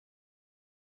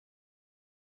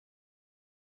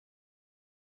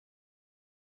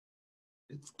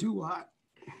It's too hot.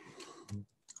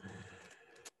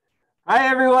 Hi,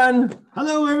 everyone.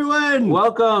 Hello, everyone.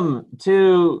 Welcome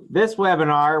to this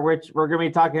webinar, which we're going to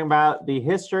be talking about the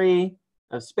history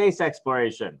of space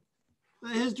exploration. The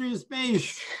history of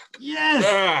space.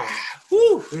 Yes.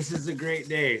 Woo. This is a great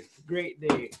day. Great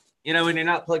day. You know, when you're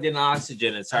not plugged into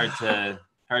oxygen, it's hard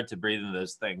to breathe in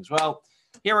those things. Well,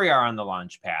 here we are on the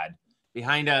launch pad.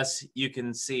 Behind us, you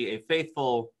can see a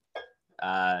faithful,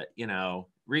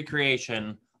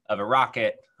 recreation of a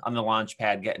rocket on the launch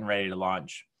pad getting ready to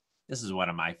launch. This is one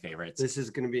of my favorites. This is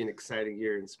going to be an exciting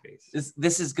year in space.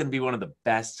 This is going to be one of the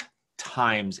best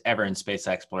times ever in space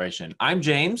exploration. I'm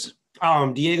James.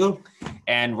 I'm Diego.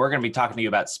 And we're going to be talking to you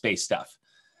about space stuff.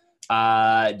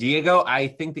 Diego, I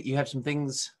think that you have some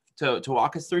things to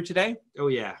walk us through today. Oh,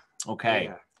 yeah. Okay.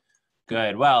 Oh, yeah.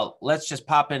 Good. Well, let's just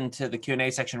pop into the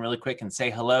Q&A section really quick and say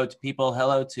hello to people.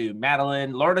 Hello to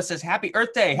Madeline. Lorna says, Happy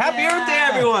Earth Day. Happy Earth Day,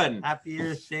 everyone. Happy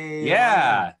Earth Day.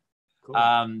 Yeah.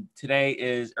 Cool. Today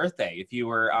is Earth Day. If you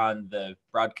were on the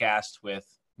broadcast with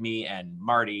me and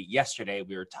Marty yesterday,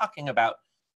 we were talking about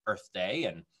Earth Day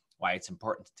and why it's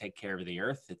important to take care of the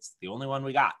Earth. It's the only one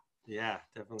we got. Yeah,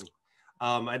 definitely.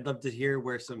 I'd love to hear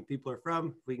where some people are from.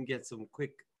 If we can get some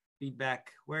quick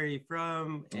feedback. Where are you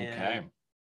from? And okay.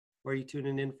 Where are you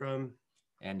tuning in from?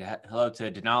 And hello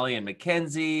to Denali and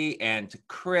Mackenzie and to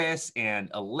Chris and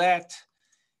Alette.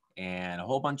 And a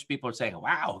whole bunch of people are saying,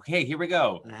 wow, okay, here we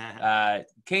go.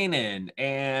 Kanan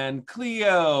and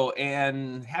Cleo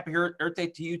and happy Earth Day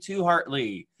to you too,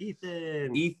 Hartley.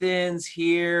 Ethan's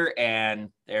here and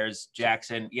there's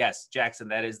Jackson. Yes, Jackson,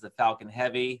 that is the Falcon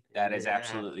Heavy. That is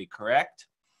absolutely correct.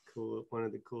 Cool. One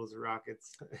of the coolest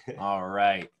rockets. All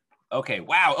right. Okay.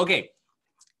 Wow. Okay.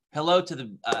 Hello to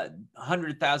the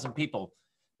 100,000 people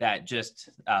that just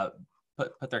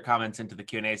put their comments into the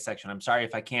Q&A section. I'm sorry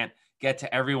if I can't get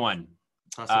to everyone.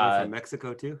 Possibly from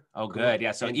Mexico too. Oh, cool. Good.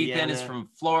 Yeah. So Indiana. Ethan is from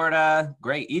Florida.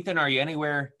 Great. Ethan, are you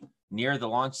anywhere near the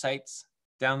launch sites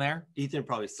down there? Ethan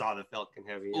probably saw the Falcon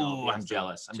Heavy. Oh, I'm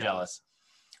jealous. I'm jealous.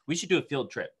 We should do a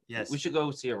field trip. Yes. We should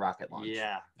go see a rocket launch.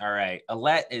 Yeah. All right.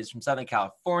 Alette is from Southern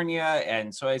California.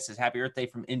 And Soy says, Happy Earth Day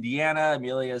from Indiana.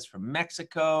 Amelia is from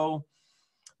Mexico.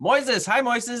 Moises. Hi,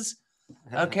 Moises.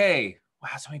 Okay. Wow,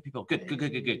 so many people.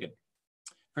 Good.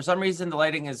 For some reason, the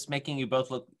lighting is making you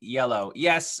both look yellow.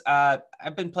 Yes, I've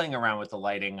been playing around with the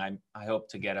lighting. I hope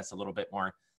to get us a little bit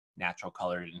more natural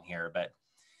colored in here. But,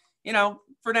 you know,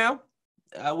 for now,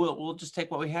 we'll just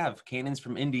take what we have. Kanan's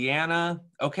from Indiana.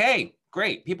 Okay,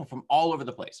 great. People from all over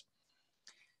the place.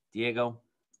 Diego.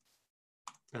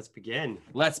 Let's begin.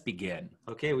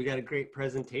 Okay, we got a great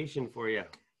presentation for you.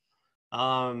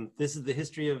 This is the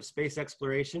history of space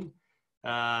exploration.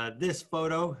 This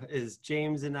photo is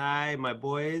James and I, my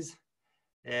boys,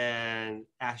 and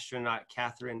astronaut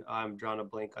Catherine. I'm drawing a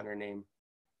blank on her name.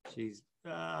 She's,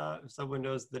 if someone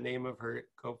knows the name of her,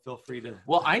 go feel free to.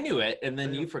 Well, I knew it, and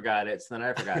then you forgot it, so then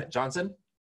I forgot it. Johnson?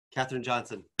 Catherine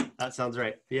Johnson. That sounds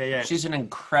right. Yeah. She's an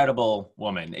incredible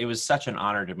woman. It was such an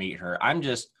honor to meet her. I'm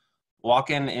just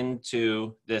walking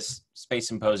into this space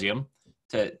symposium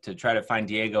to try to find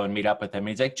Diego and meet up with him.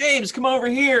 He's like, James, come over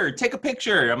here, take a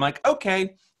picture. I'm like,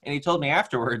 okay. And he told me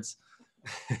afterwards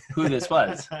who this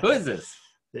was. Who is this?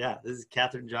 Yeah, this is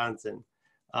Catherine Johnson.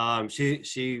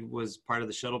 She was part of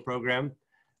the shuttle program.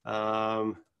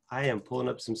 I am pulling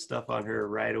up some stuff on her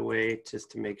right away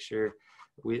just to make sure.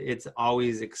 It's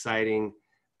always exciting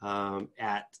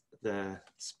at the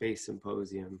Space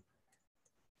Symposium.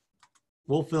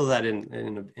 We'll fill that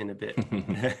in a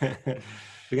bit.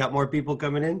 We got more people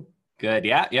coming in? Good.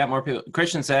 Yeah, more people.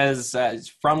 Christian says it's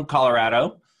from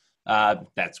Colorado.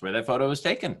 That's where that photo was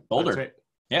taken. Boulder. That's right.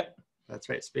 Yep. That's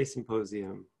right. Space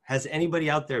Symposium. Has anybody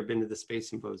out there been to the Space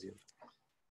Symposium?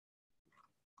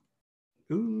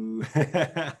 Ooh.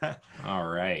 All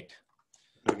right.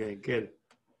 Okay, good.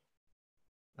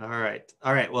 All right.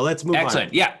 Well, let's move on.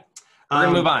 Excellent. Yeah. We're going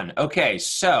to move on. Okay,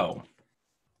 so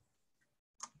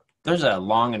there's a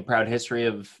long and proud history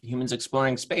of humans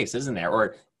exploring space, isn't there?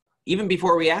 Or even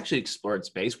before we actually explored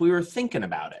space, we were thinking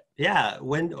about it. Yeah.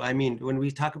 When we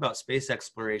talk about space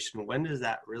exploration, when does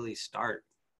that really start?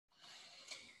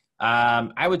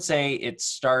 I would say it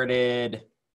started,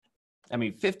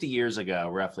 50 years ago,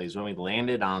 roughly, is when we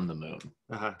landed on the moon.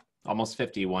 Almost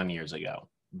 51 years ago.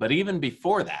 But even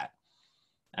before that,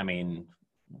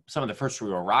 some of the first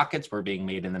real rockets were being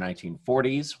made in the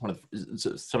 1940s.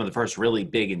 Some of the first really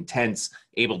big, intense,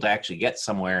 able to actually get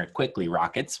somewhere quickly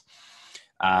rockets.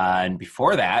 And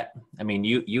before that,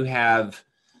 you have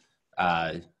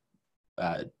like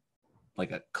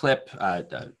a clip,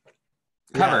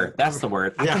 Cover, that's the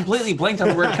word. I completely blanked on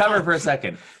the word cover for a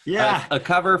second. Yeah. A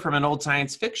cover from an old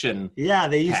science fiction. Yeah,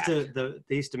 they used pack.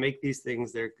 they used to make these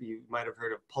things. There, you might have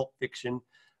heard of pulp fiction,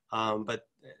 but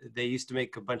they used to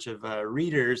make a bunch of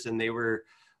readers, and they were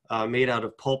made out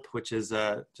of pulp, which is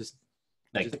just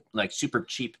like super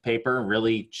cheap paper,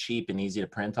 really cheap and easy to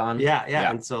print on. Yeah.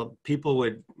 And so people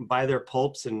would buy their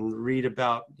pulps and read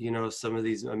about, some of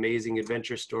these amazing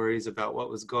adventure stories about what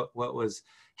was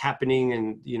happening,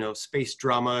 and space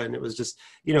drama, and it was just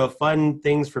fun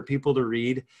things for people to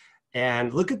read.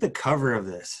 And look at the cover of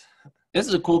this. This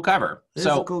is a cool cover. This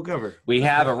is a cool cover. We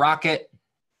have a rocket.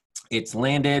 It's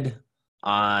landed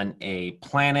on a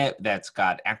planet that's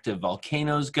got active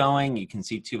volcanoes going. You can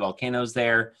see 2 volcanoes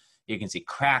there. You can see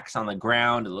cracks on the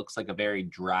ground. It looks like a very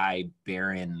dry,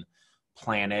 barren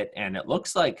planet. And it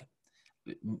looks like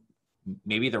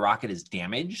maybe the rocket is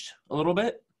damaged a little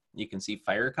bit. You can see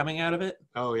fire coming out of it.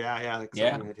 Oh, yeah. Like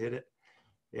someone had hit it.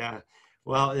 Yeah.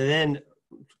 Well, and then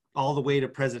all the way to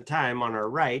present time on our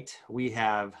right, we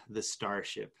have the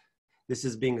Starship. This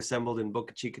is being assembled in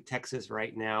Boca Chica, Texas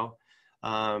right now.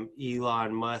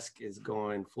 Elon Musk is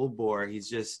going full bore.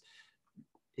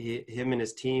 Him and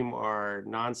his team are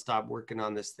nonstop working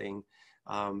on this thing.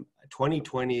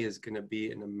 2020 is going to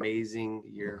be an amazing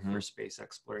year for space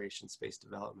exploration, space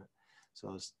development. So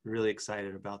I was really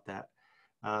excited about that.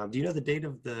 Do you know the date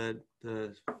of the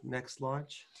next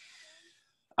launch?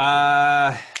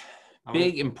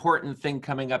 Big important thing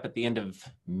coming up at the end of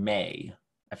May.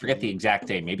 I forget the exact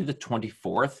date, maybe the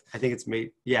 24th. I think it's May.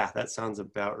 Yeah, that sounds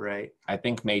about right. I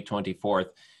think May 24th.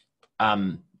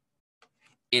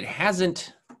 It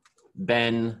hasn't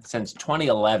been since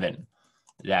 2011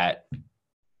 that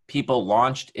people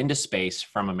launched into space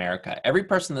from America. Every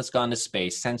person that's gone to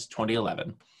space since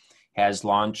 2011 has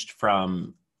launched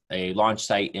from a launch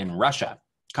site in Russia,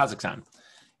 Kazakhstan.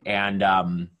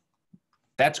 And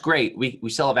that's great. We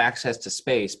still have access to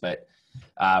space, but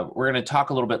we're going to talk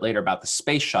a little bit later about the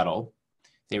space shuttle.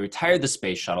 They retired the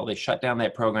space shuttle. They shut down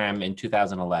that program in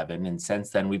 2011. And since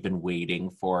then, we've been waiting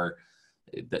for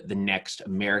the next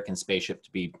American spaceship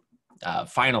to be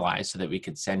finalized so that we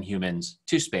could send humans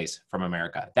to space from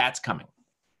America. That's coming.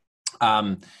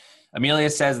 Amelia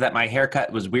says that my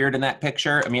haircut was weird in that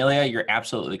picture. Amelia, you're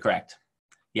absolutely correct.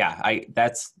 Yeah,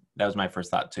 that was my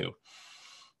first thought too.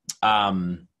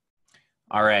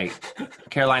 All right.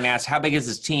 Caroline asks, how big is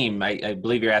his team? I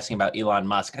believe you're asking about Elon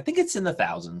Musk. I think it's in the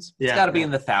thousands. It's got to be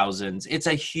in the thousands. It's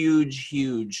a huge,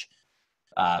 huge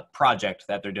project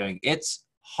that they're doing. It's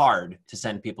hard to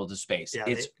send people to space. Yeah,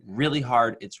 it's really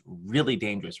hard. It's really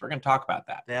dangerous. We're going to talk about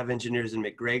that. They have engineers in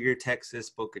McGregor, Texas,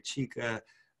 Boca Chica,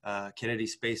 Kennedy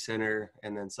Space Center,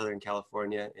 and then Southern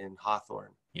California in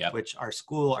Hawthorne. Yeah. Which our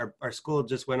school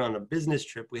just went on a business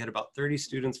trip. We had about 30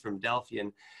 students from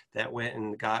Delphian that went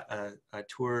and got a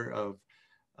tour of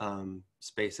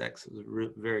SpaceX. It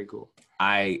was very cool.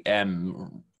 I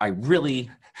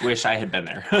really wish I had been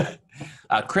there.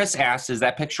 Chris asked, is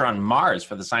that picture on Mars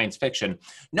for the science fiction?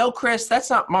 No, Chris, that's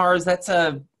not Mars. That's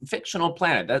a fictional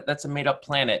planet. That's a made up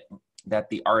planet that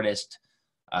the artist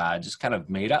just kind of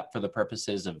made up for the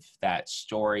purposes of that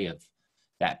story, of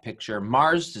that picture.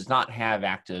 Mars does not have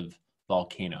active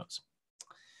volcanoes.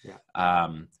 Yeah.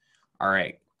 All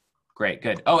right. Great.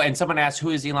 Good. Oh, and someone asked,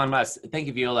 who is Elon Musk? Thank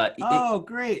you, Viola. Oh,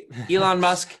 great. Elon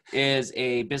Musk is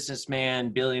a businessman,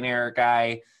 billionaire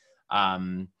guy.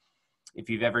 If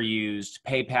you've ever used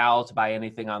PayPal to buy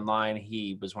anything online,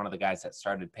 he was one of the guys that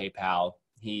started PayPal.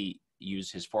 He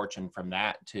used his fortune from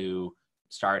that to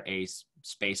start a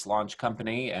space launch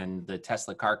company and the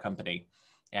Tesla car company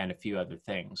and a few other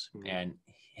things. Mm-hmm. And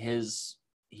he's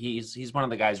one of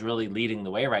the guys really leading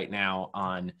the way right now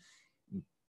on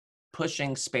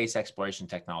pushing space exploration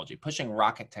technology, pushing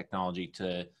rocket technology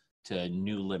to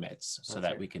new limits so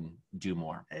that we can do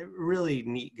more. A really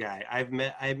neat guy.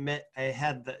 I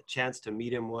had the chance to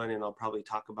meet him one, and I'll probably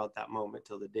talk about that moment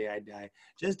till the day I die.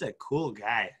 Just a cool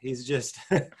guy. He's just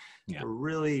a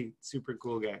really super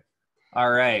cool guy.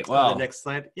 All right. Well, the next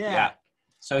slide. Yeah.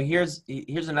 So here's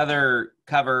another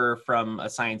cover from a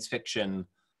science fiction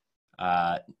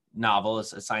novel.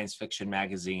 It's a science fiction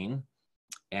magazine.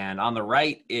 And on the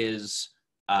right is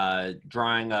a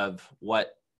drawing of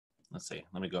what, let's see,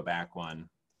 let me go back one.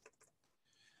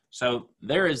 So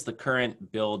there is the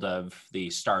current build of the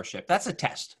Starship. That's a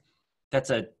test.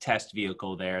 That's a test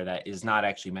vehicle there that is not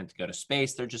actually meant to go to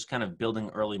space. They're just kind of building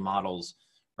early models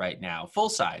right now, full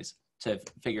size, to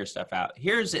figure stuff out.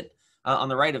 Here's it. On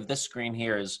the right of this screen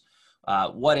here is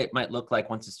what it might look like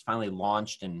once it's finally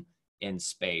launched in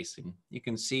space. And you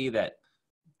can see that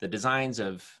the designs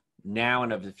of now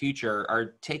and of the future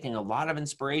are taking a lot of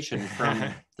inspiration from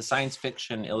the science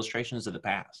fiction illustrations of the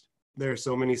past. There are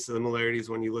so many similarities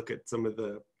when you look at some of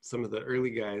the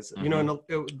early guys. Mm-hmm. You know, and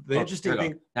the interesting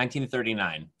thing,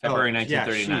 1939, February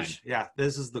 1939. Yeah,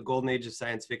 this is the golden age of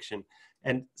science fiction.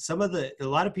 And a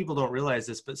lot of people don't realize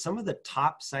this, but some of the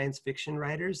top science fiction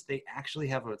writers, they actually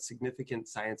have a significant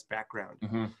science background.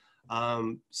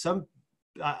 Mm-hmm.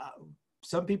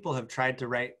 Some people have tried to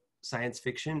write science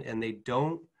fiction and they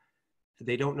don't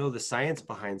know the science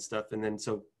behind stuff. And then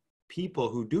so people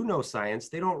who do know science,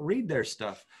 they don't read their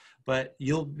stuff. But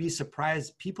you'll be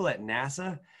surprised, people at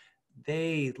NASA,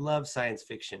 they love science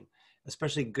fiction,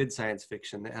 especially good science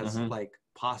fiction that has like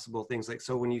possible things. Like,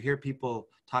 so when you hear people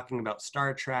talking about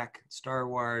Star Trek, Star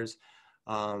Wars,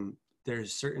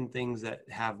 there's certain things that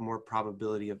have more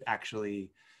probability of actually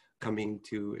coming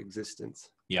to existence.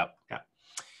 Yep. Yeah.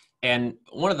 And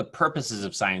one of the purposes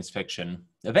of science fiction,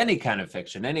 of any kind of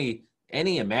fiction, any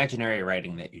imaginary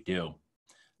writing that you do,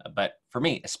 but for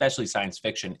me, especially science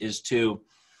fiction, is to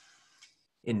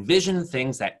envision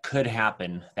things that could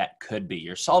happen, that could be.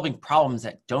 You're solving problems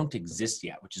that don't exist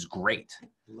yet, which is great.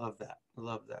 Love that.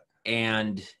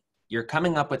 And you're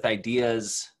coming up with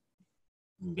ideas.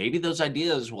 Maybe those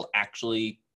ideas will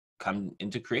actually come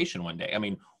into creation one day. I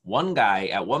mean, one guy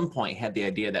at one point had the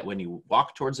idea that when you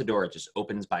walk towards the door, it just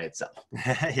opens by itself.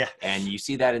 Yeah. And you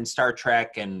see that in Star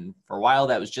Trek. And for a while,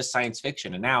 that was just science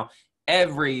fiction. And now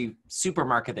every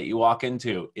supermarket that you walk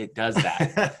into, it does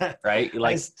that, right?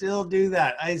 I still do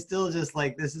that. I still just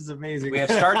like, this is amazing. We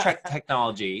have Star Trek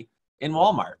technology in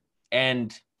Walmart.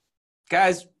 And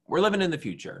guys, we're living in the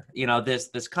future. You know, this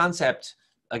concept,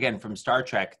 again, from Star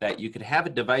Trek, that you could have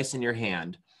a device in your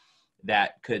hand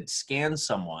that could scan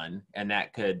someone and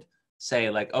that could say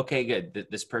like, okay, good,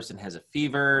 this person has a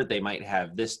fever, they might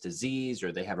have this disease,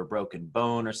 or they have a broken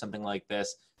bone or something like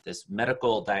this. This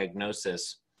medical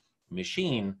diagnosis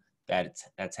machine that's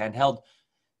handheld,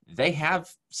 they have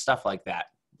stuff like that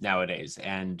nowadays,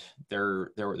 and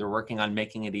they're working on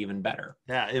making it even better.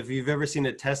 Yeah, if you've ever seen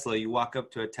a Tesla, you walk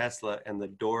up to a Tesla and the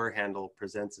door handle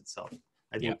presents itself.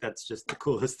 I think that's just the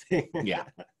coolest thing. Yeah.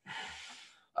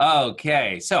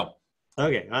 Okay, so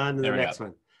on to the next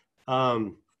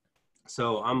one.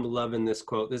 So I'm loving this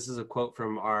quote. This is a quote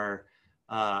from our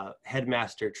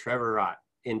headmaster, Trevor Rott.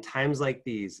 In times like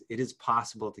these, it is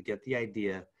possible to get the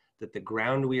idea that the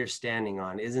ground we are standing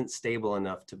on isn't stable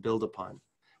enough to build upon.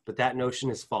 But that notion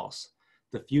is false.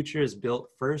 The future is built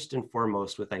first and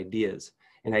foremost with ideas,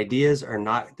 and ideas are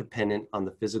not dependent on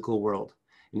the physical world.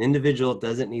 An individual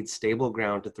doesn't need stable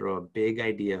ground to throw a big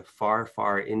idea far,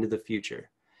 far into the future.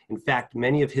 In fact,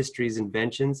 many of history's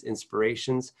inventions,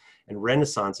 inspirations, and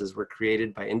renaissances were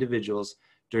created by individuals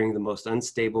during the most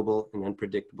unstable and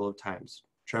unpredictable of times.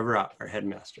 Trevor Ott, our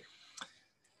headmaster.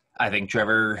 I think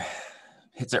Trevor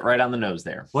hits it right on the nose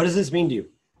there. What does this mean to you?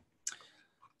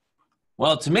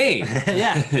 Well, to me.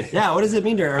 Yeah. What does it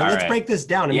mean to her? Let's break this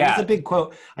down. I mean, it's a big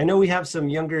quote. I know we have some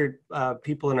younger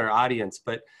people in our audience,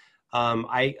 but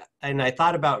I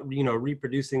thought about,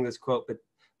 reproducing this quote,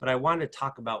 but I want to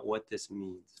talk about what this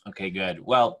means. Okay, good.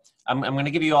 Well, I'm going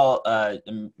to give you all a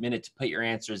minute to put your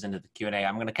answers into the Q&A.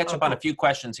 I'm going to catch up on a few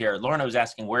questions here. Lorna was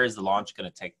asking, where is the launch going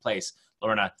to take place?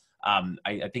 Lorna,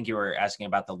 I think you were asking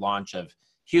about the launch of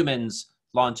humans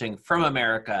launching from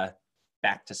America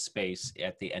back to space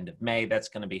at the end of May. That's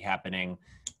going to be happening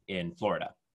in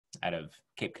Florida, out of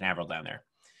Cape Canaveral down there.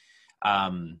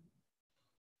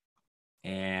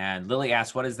 And Lily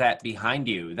asks, what is that behind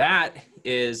you? That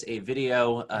is a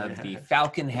video of the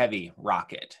Falcon Heavy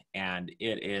rocket, and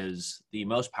it is the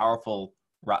most powerful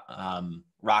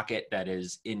rocket that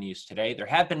is in use today. There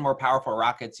have been more powerful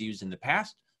rockets used in the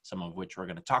past, some of which we're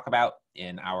going to talk about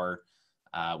in our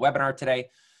webinar today,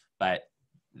 but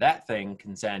that thing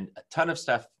can send a ton of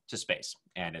stuff to space,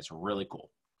 and it's really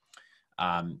cool.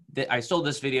 I stole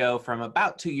this video from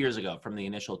about 2 years ago from the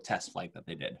initial test flight that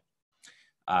they did.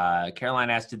 Caroline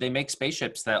asked, did they make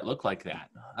spaceships that look like that?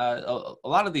 A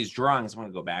lot of these drawings, I'm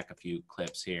going to go back a few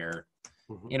clips here.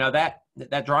 Mm-hmm. You know,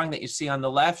 that drawing that you see on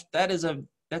the left, that's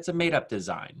a made-up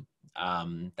design.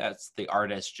 That's the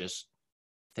artist just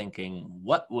thinking,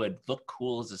 what would look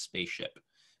cool as a spaceship?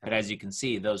 But as you can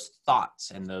see, those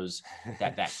thoughts and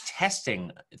that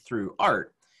testing through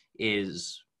art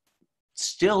is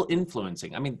still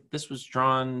influencing. I mean, this was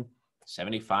drawn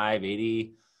 75,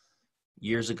 80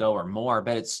 years ago or more,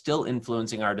 but it's still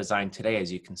influencing our design today,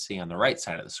 as you can see on the right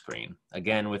side of the screen.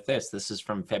 Again, with this is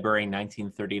from February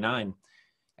 1939.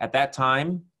 At that time,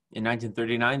 in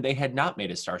 1939, they had not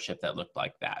made a starship that looked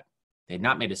like that. They had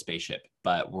not made a spaceship,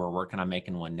 but we're working on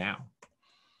making one now.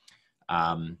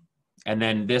 And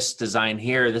then this design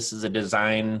here, this is a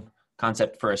design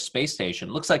concept for a space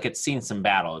station. Looks like it's seen some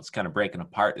battle. It's kind of breaking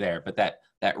apart there, but that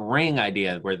ring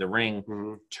idea where the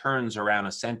ring turns around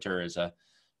a center is a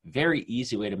very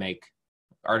easy way to make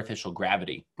artificial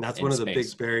gravity. That's one of the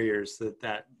big barriers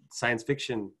that science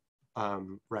fiction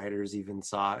writers even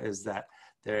saw, is that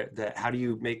how do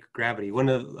you make gravity? One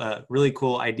of the really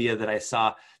cool idea that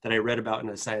I read about in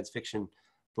a science fiction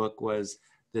book was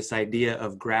this idea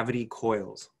of gravity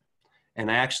coils. And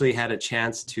I actually had a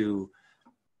chance to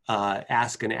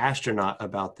ask an astronaut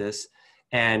about this,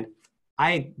 and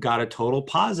I got a total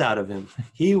pause out of him.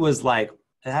 He was like,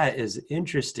 that is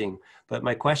interesting. But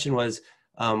my question was,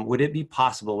 would it be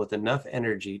possible with enough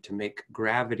energy to make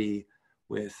gravity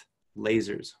with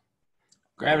lasers?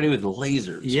 Gravity with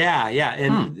lasers. Yeah.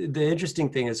 And the interesting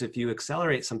thing is, if you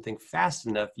accelerate something fast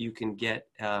enough, you can get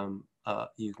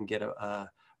a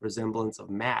resemblance of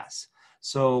mass.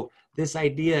 So this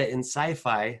idea in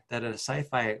sci-fi that a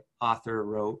sci-fi author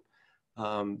wrote,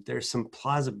 there's some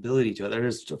plausibility to it.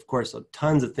 There's, of course,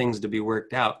 tons of things to be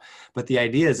worked out. But the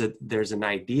idea is that there's an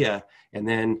idea, and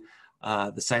then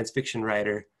the science fiction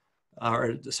writer,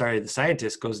 the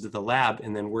scientist goes to the lab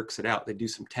and then works it out. They do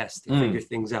some tests, they figure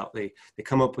things out. They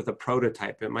come up with a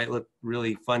prototype. It might look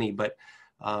really funny, but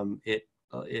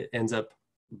it ends up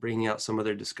bringing out some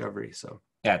other discovery. So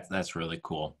yeah, that's really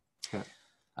cool. Yeah.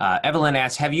 Evelyn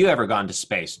asks, have you ever gone to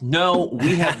space? No,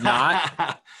 we have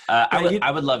not.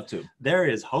 I would love to. There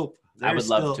is hope. I would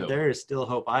love to. There is still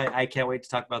hope. I can't wait to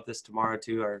talk about this tomorrow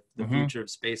too, or the future of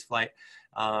space flight.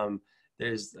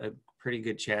 There's a pretty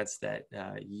good chance that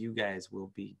you guys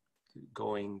will be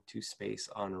going to space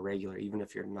on a regular, even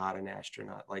if you're not an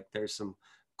astronaut. Like, there's some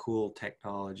cool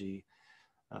technology.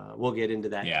 We'll get into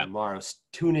that tomorrow.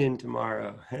 Tune in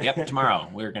tomorrow. Yep, tomorrow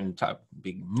we're going to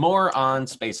be more on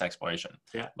space exploration.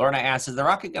 Yeah. Lorna asks, is the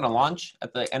rocket going to launch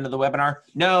at the end of the webinar?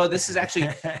 No, this is actually,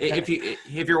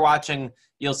 if you're watching,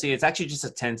 you'll see it's actually just a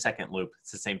 10-second loop.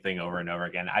 It's the same thing over and over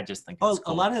again. I just think it's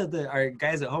cool. A lot of our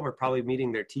guys at home are probably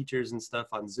meeting their teachers and stuff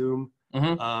on Zoom. You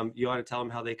want to tell them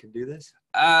how they can do this?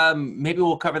 Maybe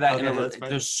we'll cover that.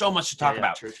 There's so much to talk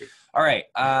about. True. All right.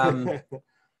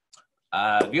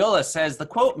 Viola says the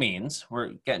quote means,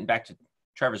 we're getting back to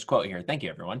Trevor's quote here. Thank you,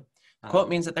 everyone. The quote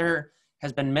means that there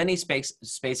has been many space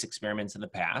experiments in the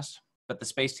past, but the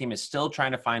space team is still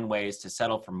trying to find ways to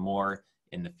settle for more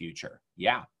in the future.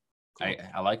 Yeah, cool.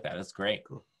 I like that. That's great.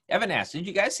 Cool. Evan asked, did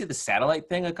you guys see the satellite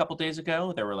thing a couple days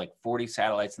ago? There were like 40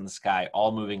 satellites in the sky,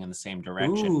 all moving in the same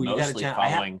direction, mostly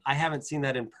following. I haven't seen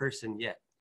that in person yet.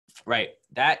 Right.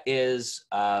 That is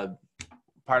part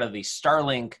of the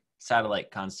Starlink satellite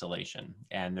constellation,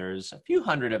 and there's a few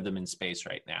hundred of them in space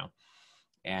right now,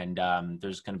 and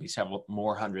there's going to be several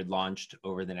more hundred launched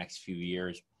over the next few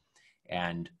years.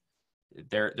 And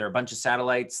there are a bunch of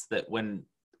satellites that when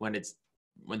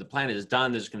the planet is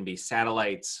done, there's going to be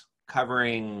satellites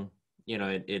covering,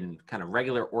 in kind of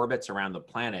regular orbits around the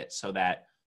planet, so that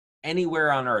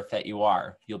anywhere on Earth that you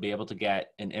are, you'll be able to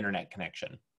get an internet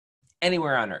connection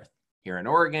anywhere on Earth. Here in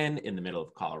Oregon, in the middle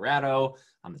of Colorado,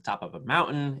 on the top of a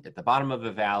mountain, at the bottom of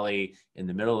a valley, in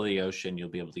the middle of the ocean, you'll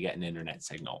be able to get an internet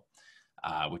signal,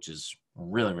 which is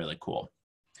really, really cool.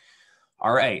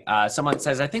 All right. Someone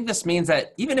says, I think this means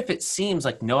that even if it seems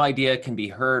like no idea can be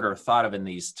heard or thought of in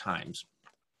these times,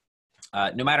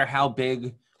 no matter how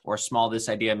big or small this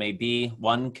idea may be,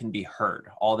 one can be heard.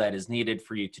 All that is needed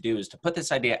for you to do is to put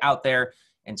this idea out there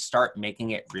and start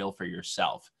making it real for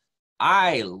yourself.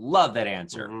 I love that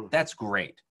answer. That's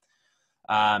great.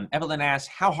 Evelyn asks,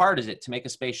 how hard is it to make a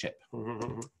spaceship?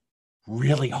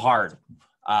 Really hard.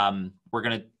 We're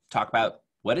going to talk about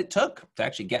what it took to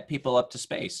actually get people up to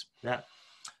space. Yeah.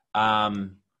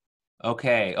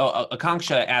 Okay. Oh,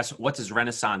 Akanksha asks, what does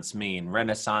Renaissance mean?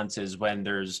 Renaissance is when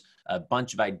there's a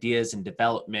bunch of ideas and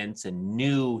developments and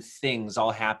new things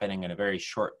all happening in a very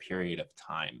short period of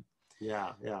time.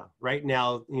 Yeah. Right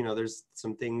now, there's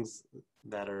some things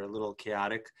that are a little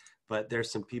chaotic, but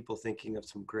there's some people thinking of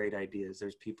some great ideas.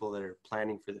 There's people that are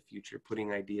planning for the future,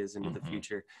 putting ideas into the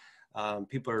future.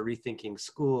 People are rethinking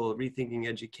school, rethinking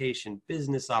education,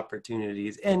 business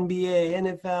opportunities,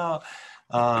 NBA, NFL.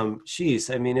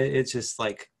 It's just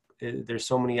like there's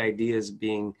so many ideas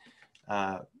being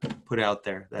put out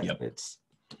there that it's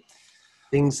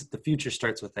things. The future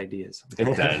starts with ideas.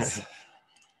 It does.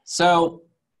 So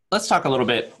let's talk a little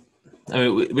bit.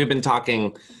 We've been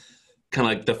talking. Kind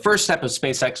of like the first step of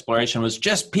space exploration was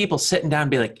just people sitting down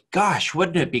and be like, gosh,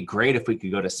 wouldn't it be great if we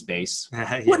could go to space?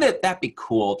 Wouldn't that be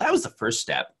cool? That was the first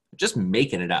step, just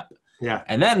making it up. Yeah.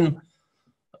 And then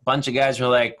a bunch of guys were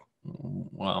like,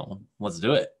 well, let's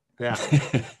do it. Yeah.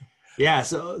 Yeah.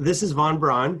 So this is von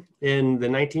Braun in the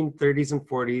 1930s and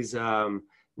 40s.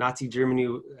 Nazi Germany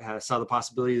saw the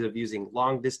possibility of using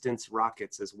long distance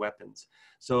rockets as weapons.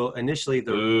 So initially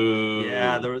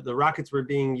the rockets were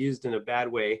being used in a bad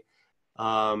way.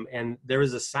 And there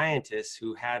was a scientist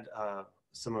who had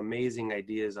some amazing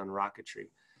ideas on rocketry.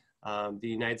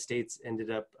 The United States ended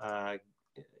up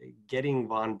getting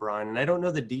von Braun, and I don't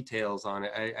know the details on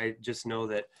it. I just know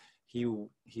that he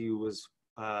was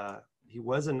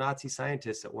a Nazi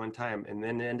scientist at one time, and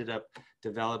then ended up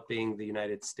developing the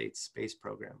United States space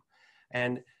program.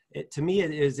 And to me,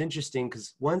 it is interesting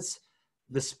because once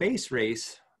the space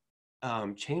race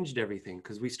changed everything,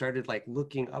 because we started like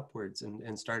looking upwards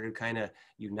and started kind of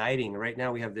uniting. Right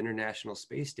now we have the International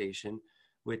Space Station,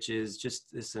 which is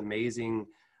just this amazing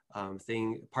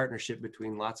partnership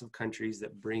between lots of countries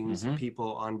that brings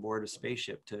people on board a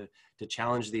spaceship to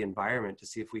challenge the environment, to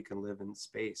see if we can live in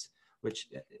space, which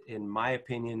in my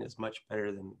opinion is much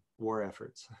better than war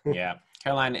efforts. Yeah.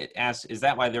 Caroline asks, is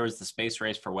that why there was the space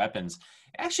race for weapons?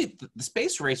 Actually, the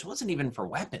space race wasn't even for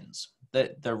weapons.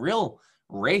 The real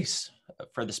race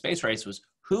for the space race was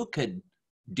who could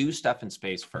do stuff in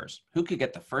space first, who could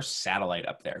get the first satellite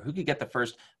up there, who could get the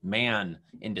first man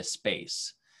into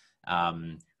space,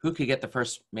 who could get the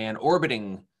first man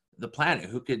orbiting the planet,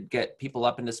 who could get people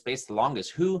up into space the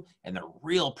longest, and the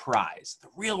real prize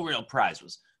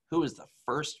was who was the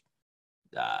first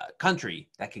country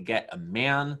that could get a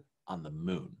man on the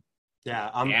moon. Yeah.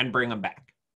 And bring them back.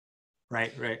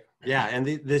 Right. Yeah. And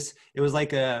it was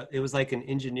like an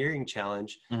engineering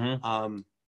challenge.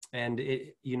 And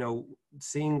it,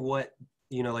 seeing what,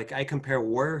 like I compare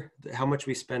war, how much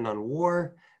we spend on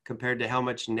war compared to how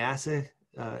much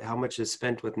how much is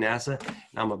spent with NASA.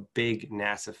 And I'm a big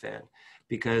NASA fan,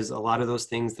 because a lot of those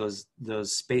things, those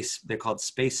space, they're called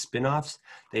space spin-offs,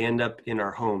 they end up in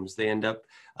our homes. They end up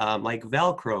like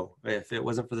Velcro, if it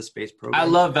wasn't for the space program. I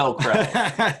love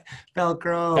Velcro.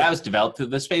 Velcro. That was developed through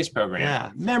the space program.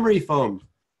 Yeah. Memory foam.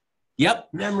 Yep.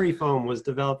 Memory foam was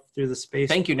developed through the space.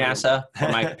 Thank you, NASA, for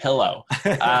my pillow.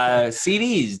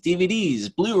 CDs,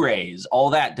 DVDs, Blu-rays, all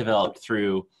that developed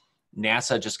through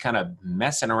NASA just kind of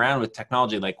messing around with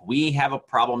technology. Like, we have a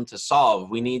problem to solve.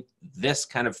 We need this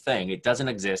kind of thing. It doesn't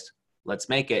exist. Let's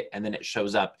make it. And then it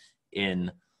shows up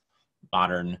in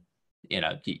modern,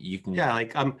 you can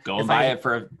go and buy it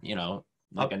for,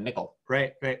 like a nickel.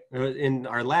 Right. In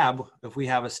our lab, if we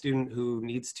have a student who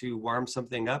needs to warm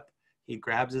something up, he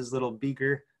grabs his little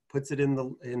beaker, puts it in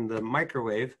the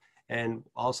microwave, and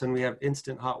all of a sudden we have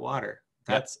instant hot water.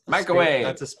 That's microwave.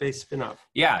 That's a space spinoff.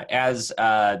 Yeah. As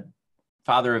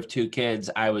father of 2 kids,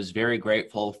 I was very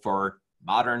grateful for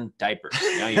modern diapers.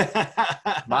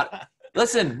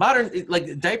 Listen, modern,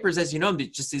 like diapers, as you know,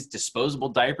 just these disposable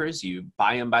diapers. You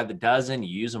buy them by the dozen, you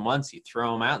use them once, you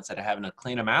throw them out instead of having to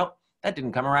clean them out. That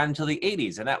didn't come around until the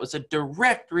 80s. And that was a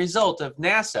direct result of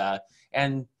NASA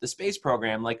and the space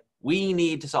program. Like, we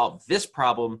need to solve this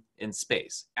problem in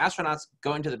space. Astronauts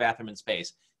going to the bathroom in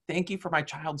space. Thank you for my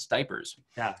child's diapers.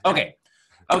 Yeah. Okay.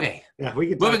 Yeah, we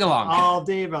could moving along all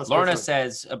day about space. Lorna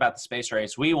says about the space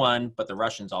race, we won, but the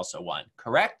Russians also won.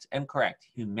 Correct and correct.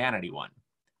 Humanity won.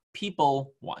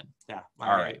 People won. Yeah.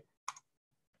 All right.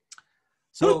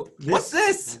 So what's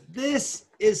this? This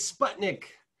is Sputnik.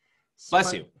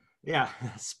 Bless you. Yeah,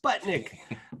 Sputnik.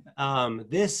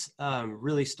 This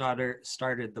really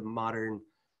started the modern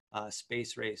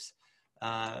space race.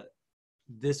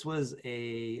 This was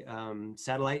a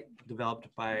satellite developed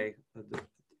by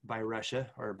Russia,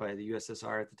 or by the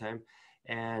USSR at the time,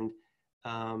 and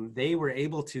they were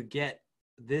able to get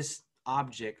this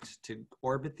object to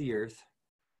orbit the Earth,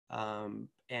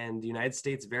 and the United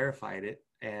States verified it,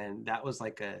 and that was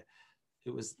like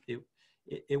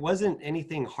it wasn't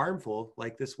anything harmful.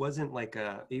 Like, this wasn't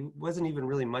it wasn't even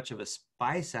really much of a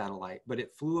spy satellite, but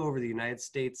it flew over the United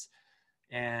States,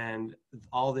 and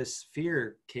all this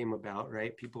fear came about,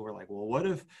 right? People were like, well,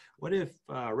 what if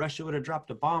Russia would have dropped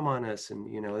a bomb on us? And,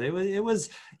 it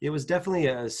was definitely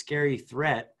a scary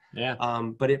threat. Yeah.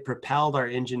 But it propelled our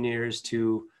engineers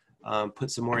to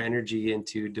put some more energy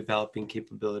into developing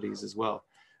capabilities as well.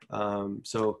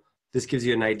 So this gives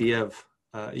you an idea of,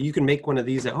 you can make one of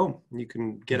these at home. You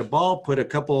can get a ball, put a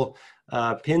couple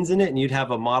pins in it, and you'd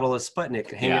have a model of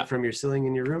Sputnik. Hang it from your ceiling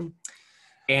in your room.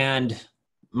 And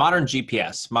modern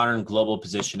GPS, modern global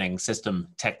positioning system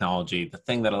technology, the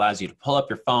thing that allows you to pull up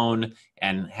your phone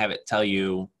and have it tell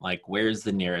you, like, where's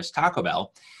the nearest Taco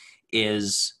Bell,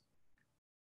 is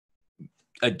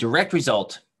a direct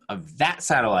result of that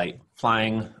satellite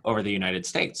flying over the United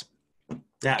States.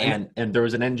 Yeah. And there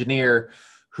was an engineer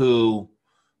who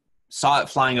saw it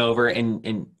flying over,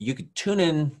 and you could tune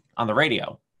in on the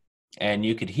radio, and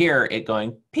you could hear it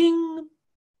going ping,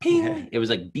 ping. Yeah. It was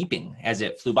like beeping as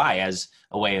it flew by, as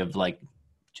a way of like,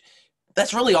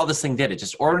 that's really all this thing did. It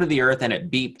just orbited the Earth and it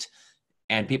beeped,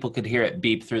 and people could hear it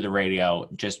beep through the radio,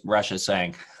 just Russia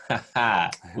saying, ha ha,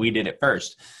 we did it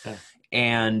first. Yeah.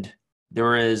 And there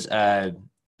was a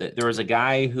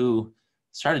guy who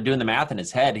started doing the math in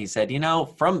his head. He said,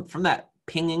 from that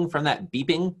pinging, from that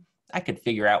beeping, I could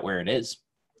figure out where it is.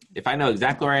 If I know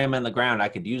exactly where I am on the ground, I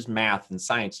could use math and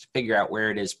science to figure out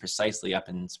where it is precisely up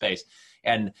in space.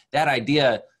 And that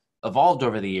idea evolved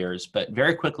over the years, but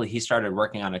very quickly he started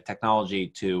working on a technology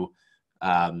to,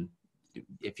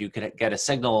 if you could get a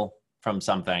signal from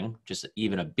something, just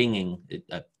even a pinging,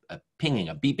 a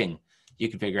beeping, you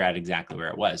could figure out exactly where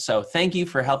it was. So thank you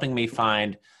for helping me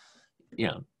find,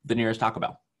 the nearest Taco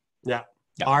Bell. Yeah.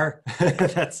 Yeah.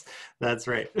 That's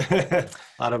right. A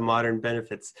lot of modern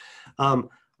benefits.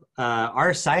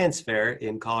 Our science fair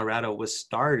in Colorado was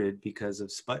started because of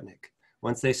Sputnik.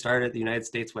 Once they started, the United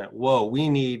States went, whoa, we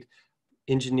need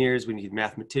engineers, we need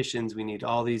mathematicians, we need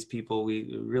all these people.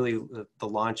 We really, the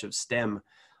launch of STEM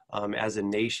as a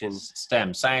nation.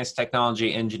 STEM, science,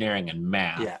 technology, engineering, and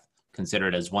math. Yeah.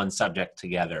 Considered as one subject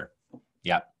together.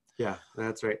 Yep. Yeah,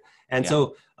 that's right. And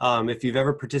so if you've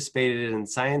ever participated in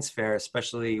science fair,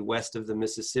 especially west of the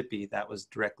Mississippi, that was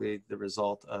directly the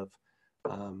result of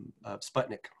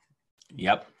Sputnik.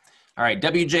 Yep. All right.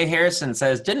 W.J. Harrison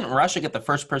says, didn't Russia get the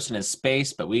first person in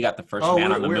space, but we got the first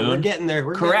man on the moon? We're getting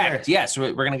there. Correct. Yes,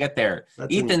 we're going to get there.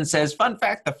 Ethan says, fun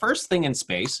fact, the first thing in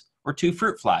space were 2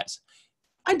 fruit flies.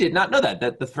 I did not know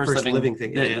that the first living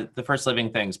thing. The first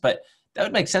living things. But that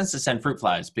would make sense to send fruit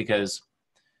flies because,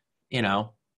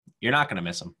 you're not going to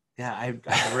miss them. Yeah, I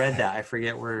read that. I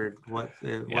forget what,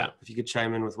 if you could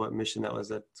chime in with what mission that was,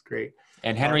 that's great.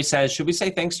 And Henry says, should we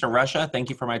say thanks to Russia? Thank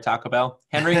you for my Taco Bell.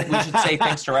 Henry, we should say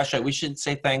thanks to Russia. We should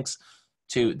say thanks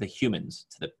to the humans,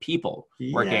 to the people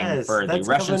working for the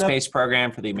Russian space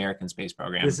program, for the American space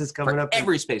program. This is coming up.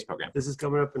 Every space program. This is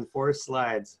coming up in 4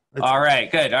 slides. All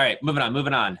right, good. All right,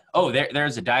 moving on. Oh,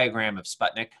 there's a diagram of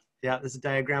Sputnik. Yeah, this is a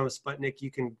diagram of Sputnik.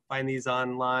 You can find these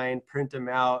online, print them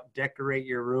out, decorate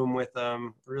your room with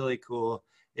them. Really cool.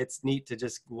 It's neat to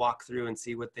just walk through and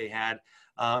see what they had.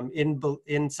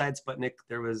 Inside Sputnik,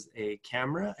 there was a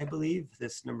camera, I believe,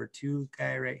 this number 2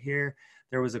 guy right here.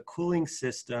 There was a cooling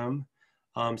system,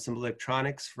 some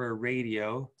electronics for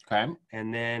radio. Okay.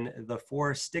 And then the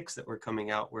 4 sticks that were coming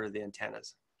out were the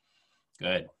antennas.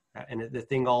 Good. And the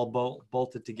thing all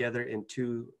bolted together in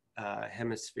 2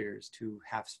 hemispheres, 2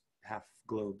 half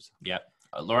globes. Yep.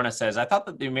 Lorna says, I thought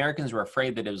that the Americans were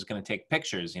afraid that it was going to take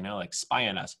pictures, like spy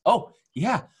on us. Oh,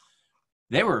 yeah.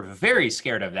 They were very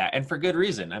scared of that, and for good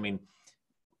reason. I mean,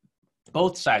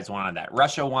 both sides wanted that.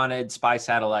 Russia wanted spy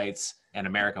satellites, and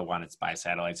America wanted spy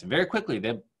satellites. And very quickly,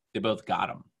 they both got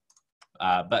them.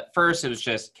 But first, it was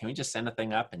just, can we just send a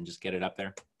thing up and just get it up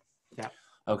there? Yeah.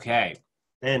 Okay.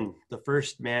 Then the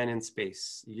first man in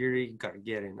space, Yuri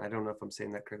Gagarin. I don't know if I'm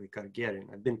saying that correctly,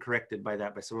 Gagarin. I've been corrected by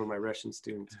that by some of my Russian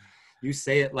students. You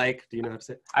say it like, do you know how to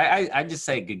say it? I just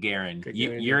say Gagarin.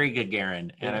 Yuri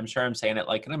Gagarin. Yeah. And I'm sure I'm saying it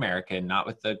like an American, not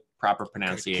with the proper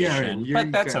pronunciation,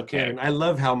 but that's okay. I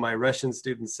love how my Russian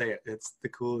students say it. It's the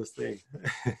coolest thing.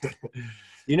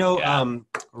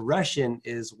 Russian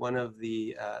is one of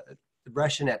the,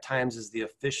 Russian at times is the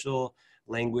official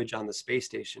language on the space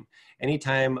station.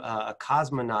 Anytime a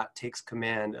cosmonaut takes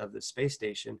command of the space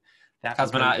station, that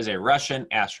cosmonaut is a Russian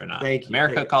astronaut.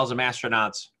 America calls them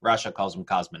astronauts. Russia calls them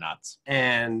cosmonauts.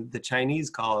 And the Chinese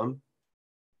call them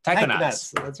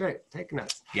taikonauts. That's right,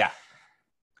 taikonauts. Yeah.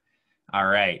 All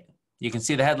right. You can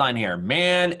see the headline here.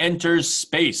 Man enters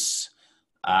space.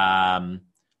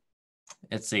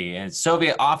 Let's see. A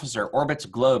Soviet officer orbits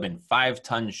globe in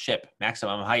 5-ton ship.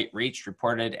 Maximum height reached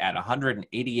reported at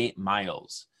 188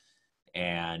 miles.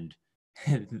 And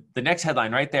the next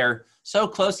headline right there, so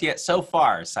close yet so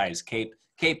far, sighs Cape.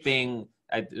 Cape being,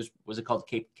 was it called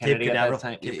Cape Kennedy at that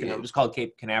time? It was called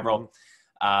Cape Canaveral.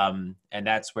 And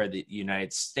that's where the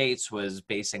United States was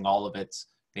basing all of its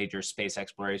major space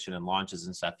exploration and launches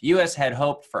and stuff. U.S. had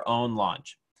hoped for own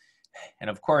launch. And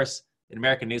of course, an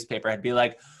American newspaper had to be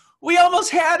like, we almost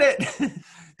had it.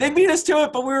 They beat us to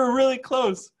it, but we were really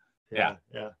close. Yeah.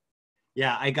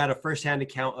 I got a firsthand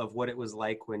account of what it was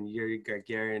like when Yuri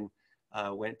Gagarin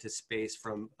went to space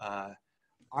from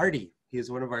Artie. He was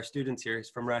one of our students here.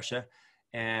 He's from Russia.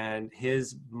 And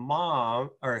his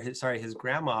his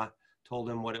grandma told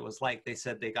him what it was like. They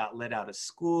said they got let out of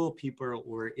school. People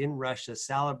were in Russia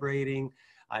celebrating.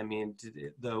 I mean,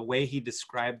 the way he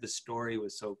described the story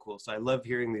was so cool. So I love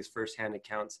hearing these firsthand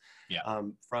accounts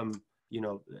from,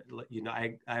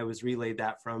 I was relayed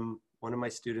that from one of my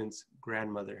students'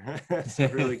 grandmother. It's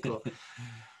really cool.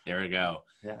 There we go.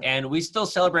 Yeah. And we still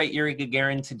celebrate Yuri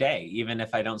Gagarin today, even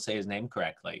if I don't say his name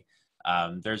correctly.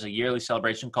 There's a yearly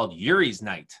celebration called Yuri's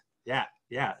Night.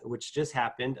 Yeah, which just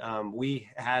happened. We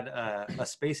had a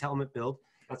space helmet build.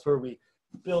 That's where we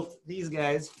built these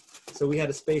guys. So we had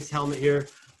a space helmet here.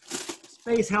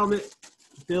 Space helmet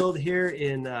build here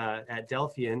in at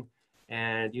Delphian.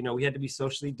 And, you know, we had to be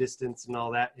socially distanced and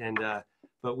all that. And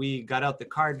but we got out the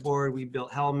cardboard. We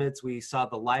built helmets. We saw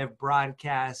the live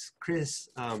broadcast. Chris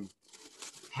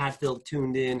Hatfield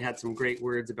tuned in, had some great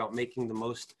words about making the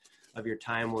most of your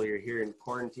time while you're here in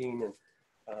quarantine.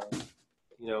 And,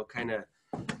 you know, kind of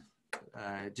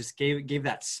just gave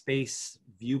that space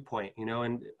viewpoint, you know.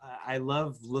 And I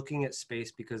love looking at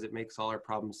space because it makes all our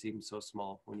problems seem so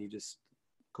small when you just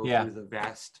go through the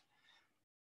vast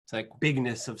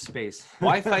bigness of space.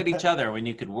 Why fight each other when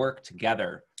you could work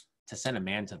together to send a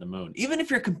man to the moon? Even if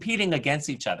you're competing against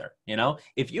each other, you know,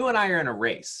 if you and I are in a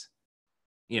race,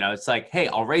 you know, it's like, hey,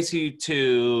 I'll race you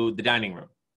to the dining room.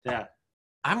 Yeah.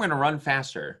 I'm going to run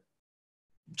faster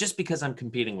just because I'm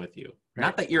competing with you. Right.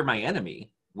 Not that you're my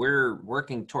enemy. We're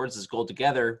working towards this goal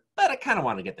together, but I kind of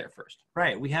want to get there first.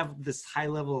 Right. We have this high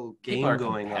level game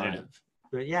going on.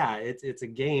 But yeah, it's a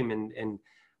game. And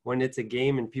when it's a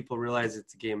game and people realize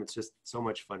it's a game, it's just so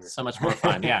much fun. So much more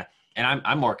fun. Yeah. And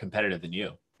I'm more competitive than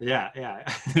you. Yeah.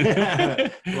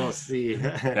 We'll see.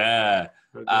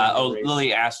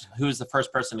 Lily asked, who's the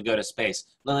first person to go to space?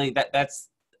 Lily, that's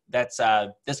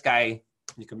this guy.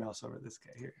 You can mouse over this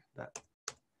guy here.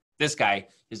 This guy,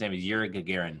 his name is Yuri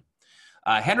Gagarin.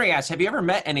 Henry asked, have you ever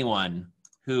met anyone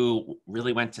who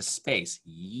really went to space?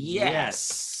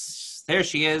 Yes. There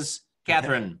she is,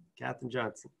 Catherine. Catherine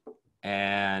Johnson.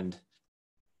 And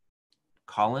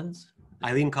Collins?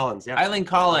 Eileen Collins, yeah. Eileen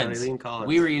Collins. Eileen Collins.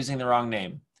 We were using the wrong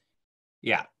name.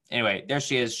 Yeah. Anyway, there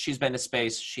she is. She's been to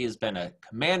space. She has been a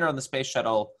commander on the space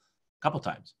shuttle a couple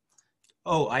times.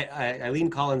 Oh,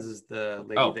 Eileen Collins is the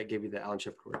lady that gave you the Alan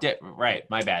Shepard Award. Right.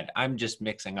 My bad. I'm just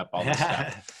mixing up all this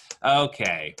stuff.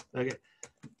 Okay.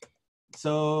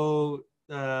 So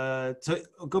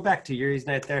go back to Yuri's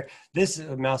Night there. This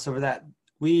mouse over that.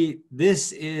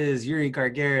 This is Yuri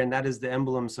Gagarin. That is the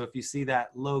emblem. So if you see that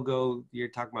logo, you're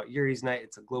talking about Yuri's Night.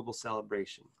 It's a global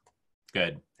celebration.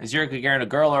 Good. Is Yuri Gagarin a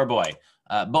girl or a boy?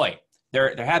 Boy.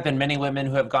 There have been many women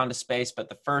who have gone to space, but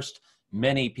the first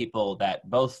many people that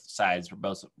both sides,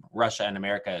 both Russia and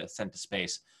America, sent to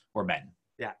space were men.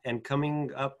 Yeah, and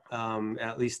coming up,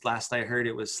 at least last I heard,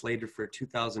 it was slated for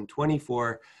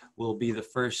 2024, will be the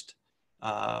first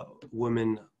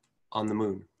woman on the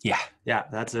moon. Yeah,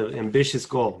 that's an ambitious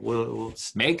goal. We'll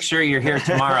make sure you're here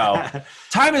tomorrow.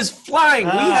 Time is flying.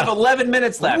 We have 11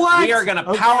 minutes left. What? We are going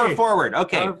to power forward.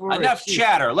 Okay, enough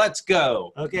chatter. Let's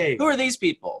go. Okay. Who are these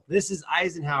people? This is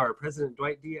Eisenhower, President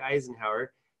Dwight D.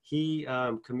 Eisenhower. He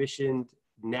commissioned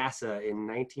NASA in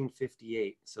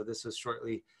 1958. So this was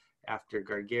shortly after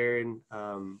Gagarin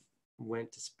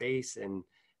went to space, and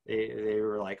they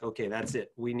were like, okay, that's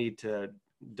it. We need to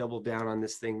double down on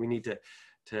this thing. We need to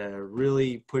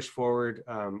really push forward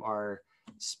our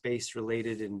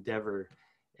space-related endeavor.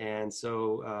 And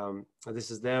so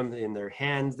this is them in their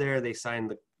hands there. They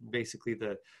signed basically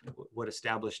what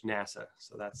established NASA.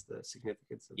 So that's the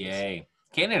significance of this.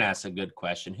 Kanan asked a good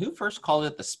question. Who first called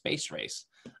it the space race?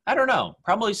 I don't know.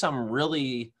 Probably some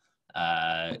really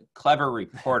clever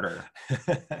reporter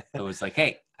who was like,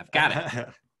 hey, I've got it.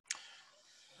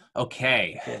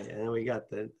 Okay. And then we got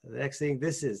the next thing.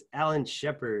 This is Alan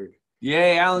Shepard.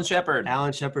 Yay, Alan Shepard.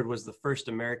 Alan Shepard was the first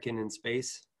American in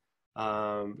space.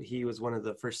 He was one of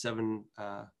the first 7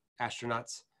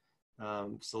 astronauts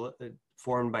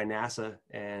formed by NASA,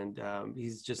 and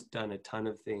he's just done a ton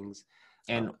of things.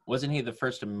 And wasn't he the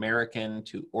first American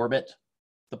to orbit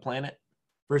the planet?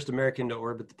 First American to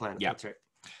orbit the planet. Yeah.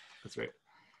 That's right.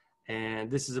 And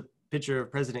this is a picture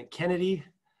of President Kennedy.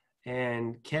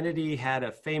 And Kennedy had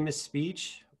a famous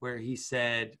speech where he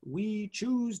said, "We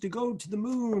choose to go to the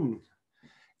moon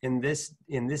in this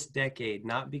decade,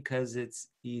 not because it's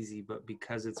easy, but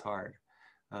because it's hard."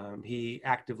 He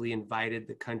actively invited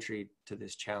the country to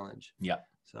this challenge. Yeah.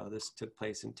 So this took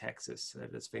place in Texas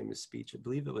at his famous speech. I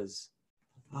believe it was,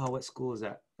 what school is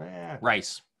that?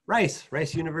 Rice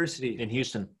University. In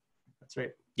Houston. That's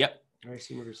right. Yep. Rice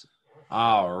University.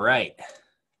 All right.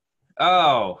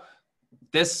 Oh,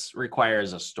 this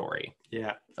requires a story.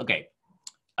 Yeah. Okay.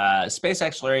 Space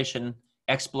exploration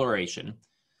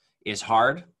is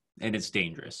hard and it's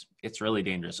dangerous. It's really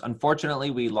dangerous.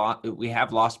 Unfortunately, we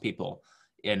have lost people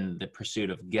in the pursuit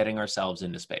of getting ourselves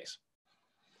into space.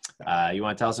 You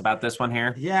want to tell us about this one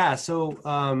here? Yeah. So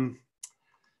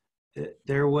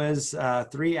There was 3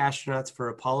 astronauts for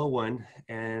Apollo 1,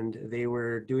 and they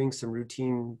were doing some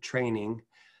routine training.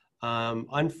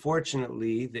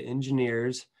 Unfortunately, the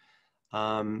engineers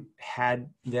had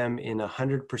them in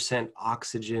 100%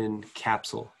 oxygen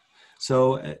capsule.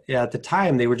 So at the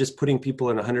time, they were just putting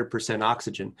people in 100%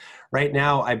 oxygen. Right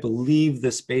now, I believe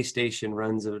the space station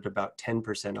runs at about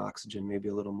 10% oxygen, maybe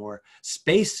a little more.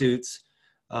 Spacesuits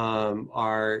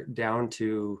are down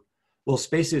to, well,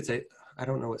 spacesuits, I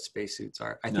don't know what spacesuits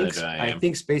are. I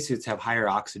think spacesuits have higher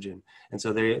oxygen. And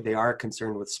so they are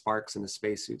concerned with sparks in a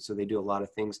spacesuit. So they do a lot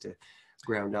of things to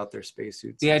ground out their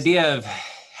spacesuits. The idea of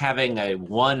having a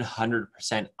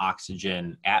 100%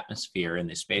 oxygen atmosphere in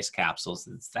the space capsules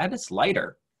is that it's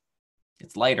lighter.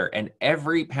 It's lighter, and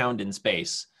every pound in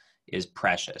space is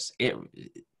precious.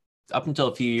 Up until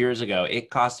a few years ago,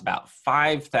 it cost about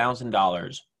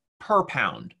 $5,000 per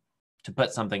pound to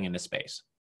put something into space,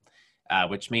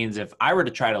 which means if I were to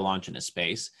try to launch into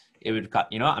space, it would cost,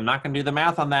 I'm not going to do the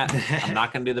math on that. I'm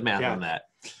not going to do the math on that.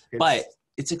 But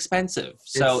it's expensive.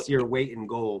 So it's your weight in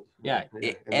gold. Yeah.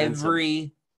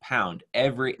 Every pound,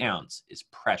 every ounce is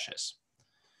precious.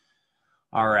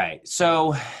 All right.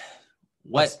 So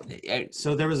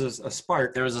so there was a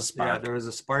spark. There was a spark. Yeah, there was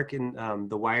a spark in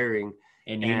the wiring.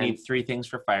 And you need 3 things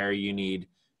for fire. You need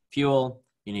fuel,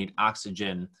 you need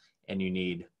oxygen, and you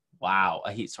need,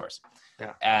 a heat source.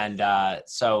 Yeah. And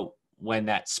so when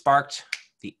that sparked,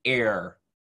 the air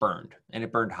burned, and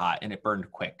it burned hot, and it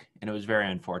burned quick, and it was very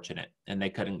unfortunate, and they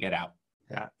couldn't get out.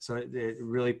 Yeah, so it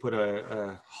really put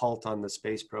a halt on the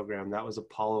space program. That was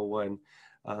Apollo 1.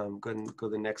 Go to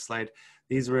the next slide.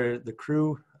 These were the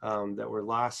crew that were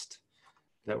lost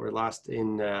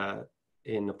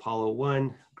in Apollo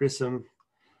 1. Grissom,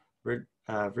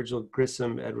 Virgil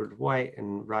Grissom, Edward White,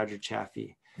 and Roger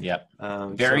Chaffee. Yep.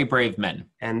 Very brave men.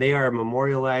 And they are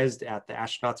memorialized at the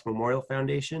Astronauts Memorial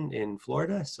Foundation in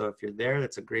Florida. So if you're there,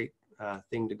 that's a great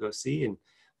thing to go see and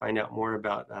find out more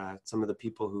about some of the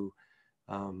people who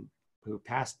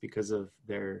passed because of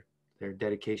their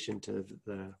dedication to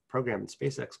the program in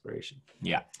space exploration.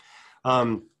 Yeah.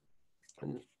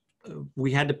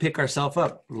 We had to pick ourselves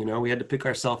up. We had to pick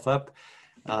ourselves up.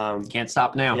 Can't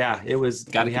stop now. Yeah, it was.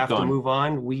 We have to move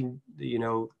on.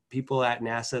 People at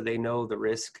NASA, they know the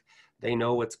risk. They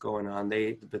know what's going on.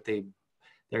 They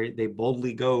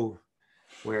boldly go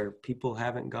where people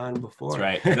haven't gone before. That's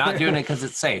right. They're not doing it because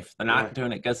it's safe. They're not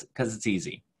doing it because it's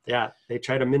easy. Yeah, they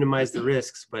try to minimize the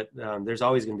risks, but there's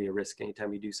always going to be a risk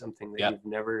anytime you do something that you've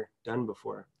never done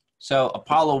before. So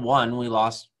Apollo 1, we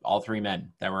lost all 3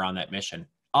 men that were on that mission.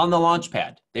 On the launch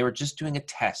pad, they were just doing a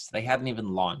test. They hadn't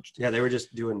even launched. Yeah, they were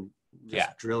just doing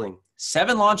drilling.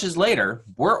 7 launches later,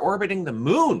 we're orbiting the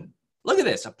moon. Look at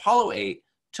this. Apollo 8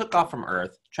 took off from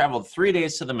Earth, traveled 3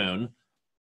 days to the moon,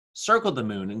 circled the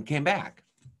moon, and came back.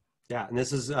 Yeah, and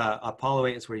this is Apollo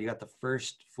 8 is where you got the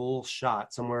first full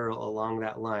shot somewhere along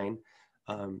that line.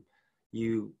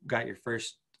 You got your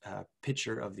first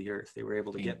picture of the Earth. They were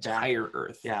able to get back. The entire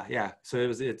Earth. Yeah. So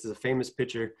it's a famous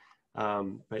picture,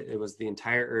 but it was the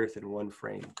entire Earth in one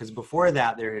frame. Because before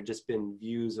that, there had just been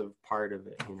views of part of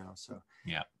it, So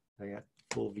yeah, I got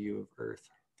full view of Earth.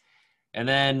 And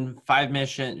then 3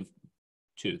 missions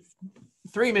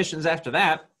after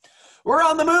that, we're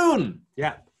on the moon.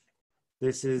 Yeah.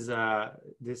 This is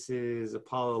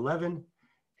Apollo 11,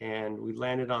 and we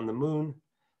landed on the moon.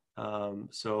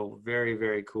 So very,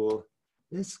 very cool.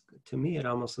 This, to me, it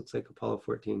almost looks like Apollo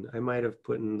 14. I might have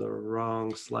put in the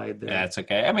wrong slide there. That's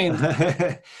okay. I mean,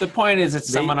 the point is it's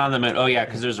someone on the moon. Oh, yeah,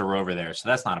 because there's a rover there. So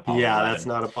that's not Apollo 11. That's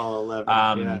not Apollo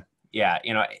 11. Yeah,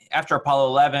 after Apollo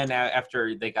 11,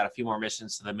 after they got a few more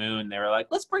missions to the moon, they were like,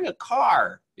 let's bring a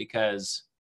car because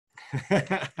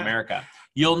America.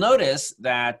 You'll notice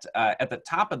that at the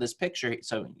top of this picture,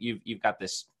 so you've got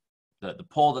this, the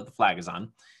pole that the flag is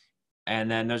on, and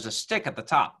then there's a stick at the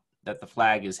top that the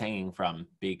flag is hanging from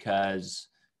because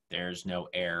there's no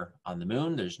air on the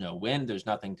moon, there's no wind, there's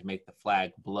nothing to make the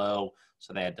flag blow,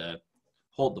 so they had to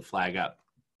hold the flag up.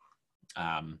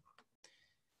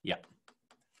 Yep.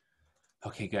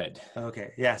 Okay, good.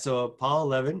 Okay, yeah, so Apollo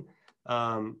 11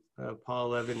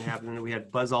 happened. We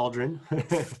had Buzz Aldrin.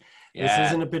 This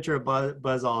isn't a picture of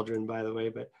Buzz Aldrin, by the way,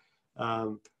 but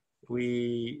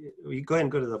we go ahead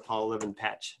and go to the Apollo 11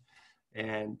 patch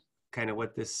and kind of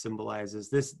what this symbolizes.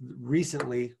 This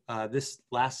recently, this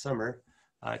last summer,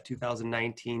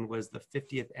 2019 was the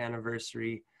 50th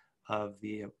anniversary of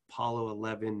the Apollo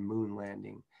 11 moon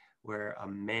landing, where a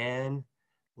man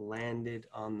landed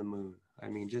on the moon. I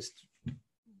mean, just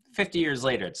 50 years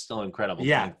later, it's still incredible.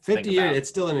 Yeah, 50 years, it's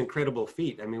still an incredible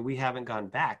feat. I mean, we haven't gone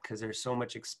back because there's so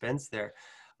much expense there.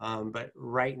 But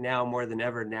right now, more than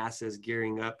ever, NASA is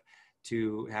gearing up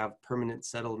to have permanent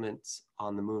settlements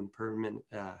on the moon, permanent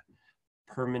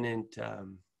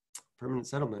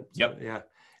settlement. Yep. So, yeah.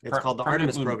 It's called the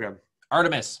Artemis program.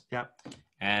 Artemis. Yeah.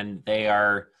 And they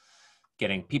are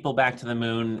getting people back to the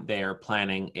moon. They are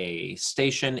planning a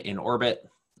station in orbit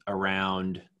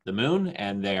around the moon,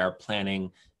 and they are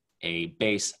planning a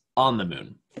base on the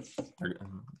moon.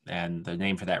 And the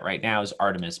name for that right now is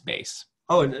Artemis Base.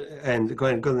 Oh, and go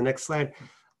ahead and go to the next slide.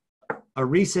 A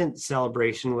recent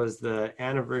celebration was the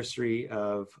anniversary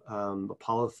of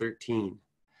Apollo 13.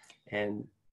 And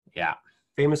yeah,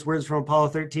 famous words from Apollo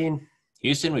 13.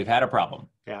 Houston, we've had a problem.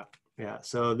 Yeah. Yeah.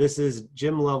 So this is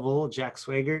Jim Lovell, Jack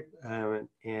Swigert,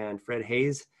 and Fred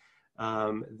Hayes.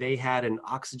 They had an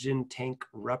oxygen tank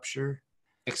rupture.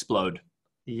 Explode.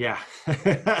 Yeah.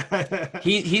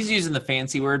 He's using the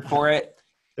fancy word for it.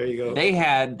 There you go. They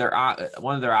had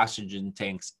one of their oxygen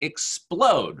tanks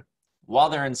explode while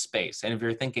they're in space. And if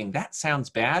you're thinking, that sounds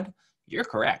bad, you're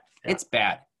correct. Yeah. It's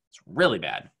bad. It's really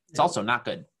bad. It's also not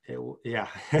good. Yeah.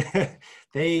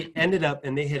 They ended up,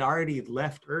 and they had already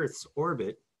left Earth's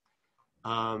orbit.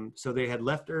 So they had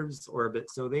left Earth's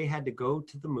orbit. So they had to go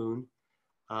to the moon.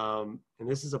 And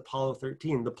this is Apollo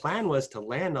 13. The plan was to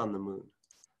land on the moon.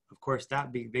 Of course,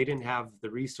 they didn't have the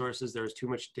resources. There was too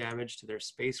much damage to their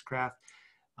spacecraft.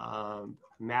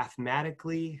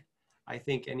 Mathematically, I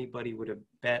think anybody would have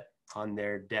bet on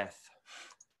their death,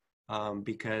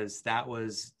 because that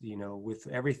was, with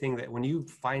everything that, when you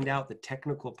find out the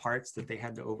technical parts that they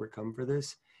had to overcome for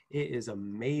this, it is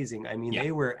amazing. I mean,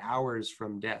 They were hours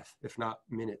from death, if not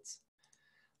minutes.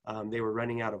 They were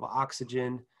running out of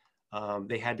oxygen.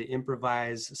 They had to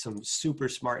improvise. Some super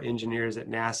smart engineers at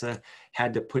NASA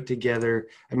had to put together,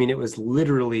 it was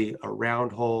literally a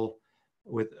round hole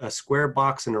with a square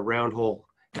box and a round hole.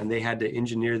 And they had to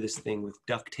engineer this thing with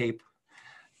duct tape.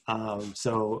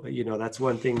 So, that's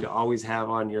one thing to always have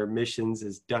on your missions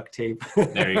is duct tape.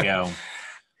 There you go.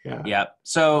 Yeah.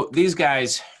 So these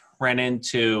guys ran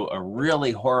into a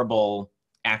really horrible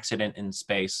accident in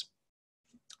space.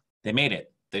 They made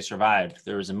it. They survived.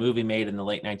 There was a movie made in the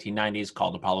late 1990s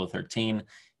called Apollo 13.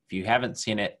 If you haven't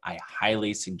seen it, I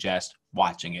highly suggest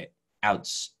watching it.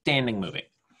 Outstanding movie.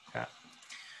 Yeah.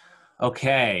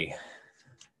 Okay.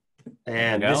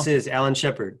 And this is Alan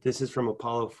Shepard. This is from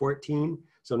Apollo 14.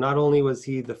 So not only was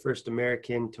he the first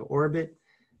American to orbit,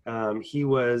 he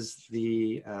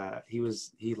landed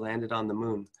on the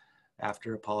moon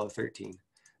after Apollo 13.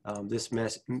 This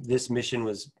mission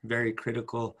was very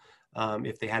critical.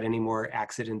 If they had any more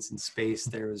accidents in space,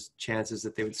 there was chances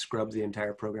that they would scrub the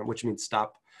entire program, which means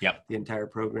stop the entire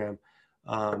program.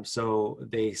 So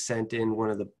they sent in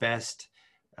one of the best,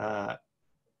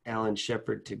 Alan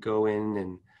Shepard, to go in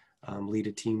and lead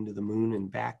a team to the moon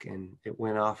and back, and it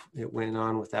went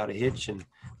on without a hitch, and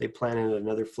they planted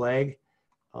another flag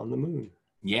on the moon.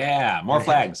 Yeah, more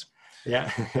flags.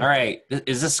 Yeah. All right.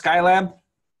 Is this Skylab?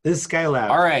 This is Skylab.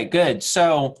 All right, good.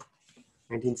 So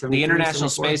the International 74?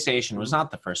 Space Station was not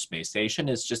the first space station.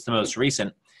 It's just the most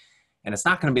recent, and it's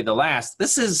not going to be the last.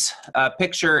 This is a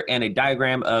picture and a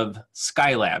diagram of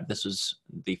Skylab. This was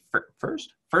the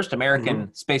first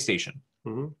American space station.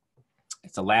 Mm-hmm.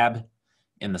 It's a lab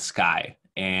in the sky,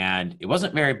 and it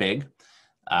wasn't very big,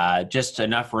 just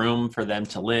enough room for them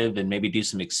to live and maybe do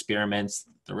some experiments.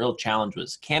 The real challenge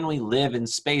was, can we live in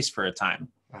space for a time?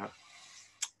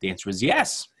 The answer was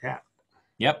yes. Yeah.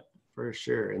 Yep. For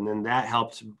sure. And then that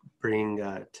helped bring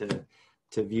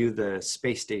to view the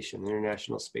space station, the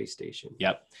International Space Station.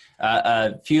 Yep.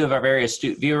 A few of our very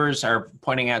astute viewers are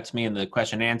pointing out to me in the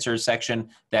question and answer section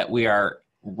that we are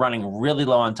running really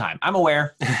low on time. I'm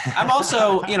aware. I'm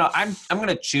also, I'm going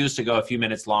to choose to go a few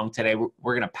minutes long today.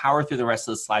 We're going to power through the rest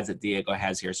of the slides that Diego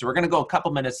has here. So we're going to go a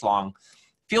couple minutes long.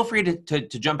 Feel free to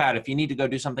jump out. If you need to go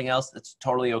do something else, that's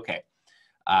totally okay.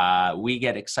 We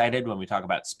get excited when we talk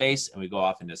about space, and we go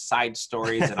off into side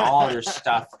stories and all other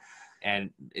stuff.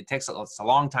 And it's a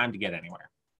long time to get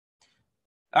anywhere.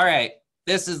 All right.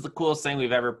 This is the coolest thing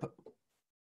we've ever put.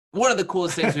 One of the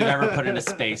coolest things we've ever put into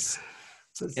space.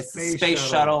 It's the space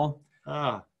shuttle.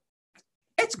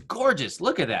 It's gorgeous.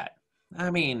 Look at that.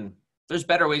 There's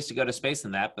better ways to go to space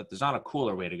than that, but there's not a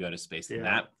cooler way to go to space than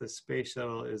that. The space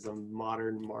shuttle is a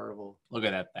modern marvel. Look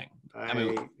at that thing.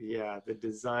 The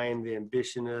design, the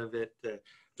ambition of it, the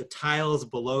tiles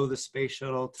below the space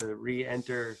shuttle to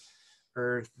re-enter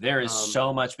Earth. There is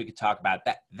so much we could talk about.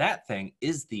 That thing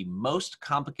is the most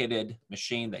complicated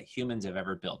machine that humans have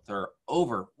ever built. There are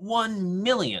over 1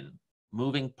 million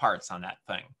moving parts on that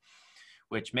thing,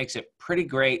 which makes it pretty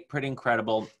great, pretty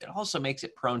incredible. It also makes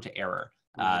it prone to error.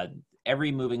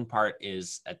 Every moving part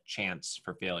is a chance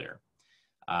for failure.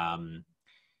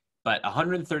 But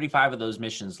 135 of those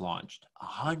missions launched,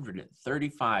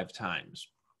 135 times.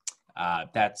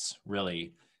 That's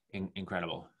really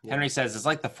incredible. Yeah. Henry says it's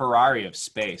like the Ferrari of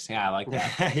space. Yeah, I like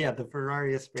that. Yeah, the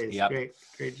Ferrari of space. Yep.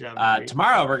 Great job.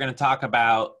 Tomorrow we're going to talk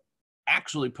about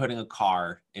actually putting a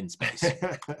car in space.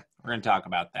 We're going to talk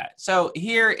about that. So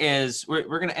here is, we're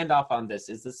going to end off on this.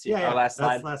 Is this our last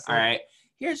slide? All right.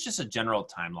 Here's just a general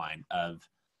timeline of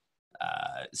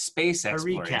space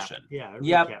exploration. A recap.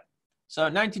 Recap. So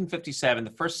in 1957,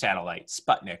 the first satellite,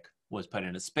 Sputnik, was put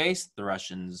into space. The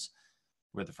Russians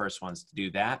were the first ones to do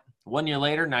that. 1 year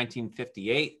later,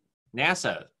 1958,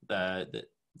 NASA, the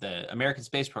American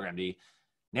space program, the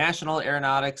National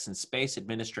Aeronautics and Space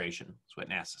Administration is what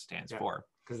NASA stands for.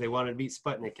 Because they wanted to beat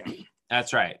Sputnik out.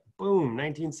 That's right. Boom,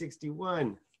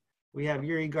 1961. We have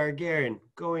Yuri Gagarin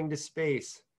going to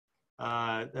space.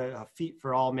 A feat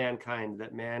for all mankind,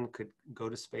 that man could go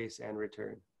to space and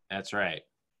return. That's right.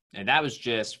 And that was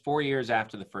just 4 years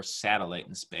after the first satellite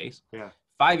in space. Yeah.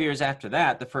 5 years after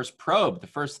that, the first probe, the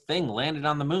first thing landed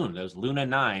on the moon. That was Luna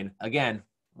 9. Again,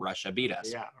 Russia beat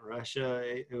us. Yeah, Russia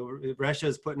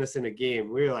is putting us in a game.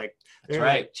 We were like, that's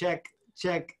right. Like,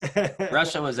 check.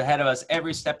 Russia was ahead of us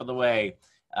every step of the way,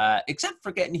 except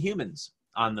for getting humans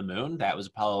on the moon. That was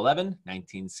Apollo 11,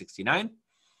 1969.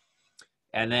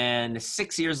 And then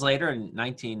 6 years later, in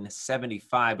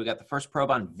 1975, we got the first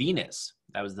probe on Venus.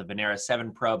 That was the Venera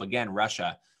 7 probe. Again,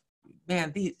 Russia.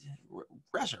 Man,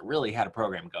 Russia really had a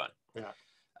program going. Yeah.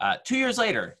 2 years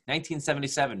later,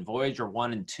 1977, Voyager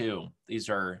 1 and 2. These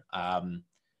are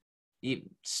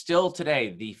still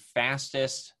today the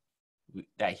fastest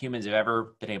that humans have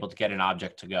ever been able to get an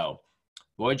object to go.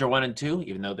 Voyager 1 and 2,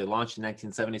 even though they launched in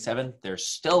 1977, they're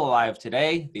still alive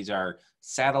today. These are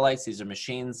satellites. These are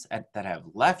machines that have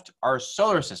left our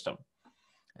solar system.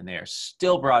 And they are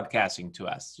still broadcasting to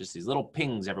us. Just these little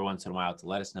pings every once in a while to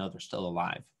let us know they're still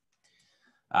alive.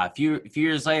 A few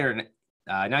years later,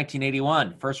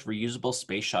 1981, first reusable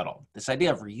space shuttle. This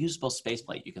idea of reusable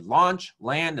spaceflight. You could launch,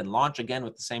 land, and launch again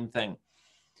with the same thing.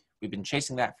 We've been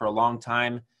chasing that for a long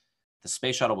time. The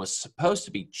space shuttle was supposed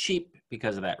to be cheap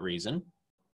because of that reason.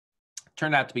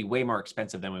 Turned out to be way more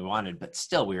expensive than we wanted, but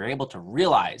still we were able to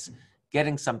realize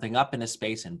getting something up into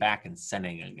space and back and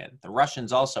sending it again. The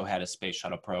Russians also had a space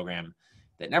shuttle program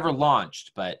that never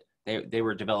launched, but they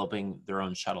were developing their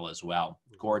own shuttle as well.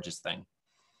 Gorgeous thing.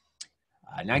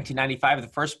 1995, the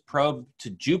first probe to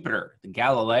Jupiter, the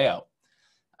Galileo,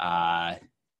 and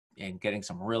getting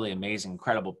some really amazing,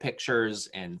 incredible pictures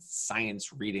and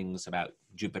science readings about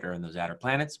Jupiter and those outer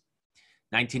planets.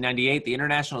 1998, the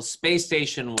International Space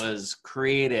Station was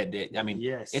created.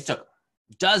 It took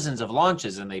dozens of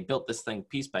launches, and they built this thing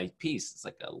piece by piece. It's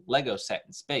like a Lego set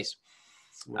in space.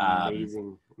 It's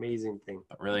an amazing thing.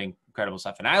 But really incredible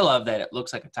stuff. And I love that it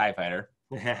looks like a TIE fighter.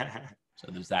 So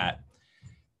there's that.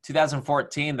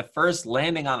 2014, the first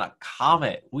landing on a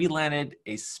comet. We landed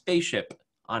a spaceship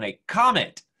on a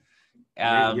comet.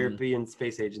 European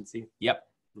Space Agency. Yep.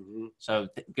 Mm-hmm. So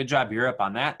good job, Europe,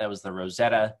 on that. That was the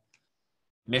Rosetta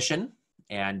mission.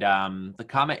 And the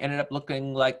comet ended up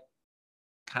looking like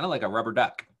kind of like a rubber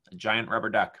duck, a giant rubber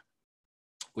duck,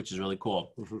 which is really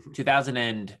cool.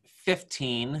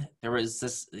 2015, there was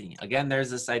this, again,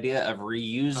 there's this idea of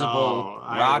reusable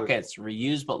rockets,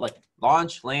 reusable, like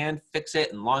launch, land, fix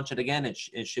it, and launch it again. It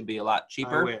should be a lot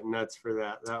cheaper. I went nuts for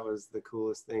that. That was the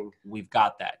coolest thing. We've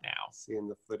got that now. Seeing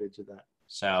the footage of that.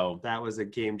 So that was a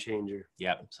game changer.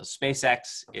 Yep. So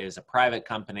SpaceX is a private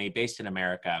company based in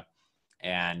America.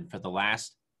 And for the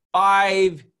last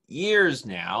 5 years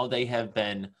now, they have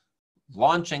been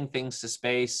launching things to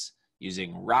space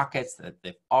using rockets that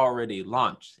they've already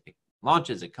launched. It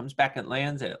launches, it comes back and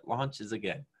lands, and it launches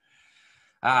again.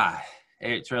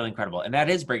 It's really incredible. And that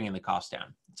is bringing the cost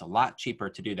down. It's a lot cheaper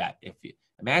to do that.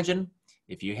 Imagine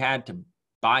if you had to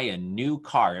buy a new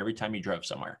car every time you drove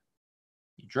somewhere.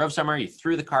 You drove somewhere, you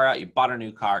threw the car out, you bought a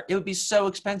new car. It would be so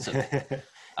expensive.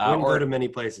 Wouldn't go to many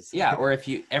places. Yeah, or if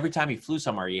every time you flew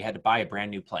somewhere, you had to buy a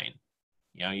brand new plane.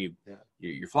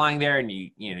 You're flying there and you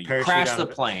crash the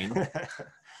plane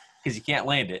because you can't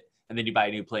land it, and then you buy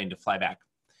a new plane to fly back.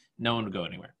 No one would go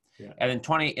anywhere. Yeah. And in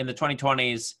the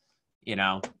 2020s,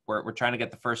 we're trying to get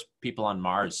the first people on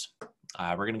Mars.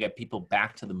 We're going to get people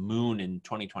back to the moon in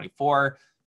 2024.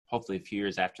 Hopefully a few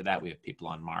years after that, we have people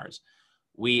on Mars.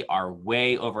 We are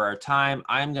way over our time.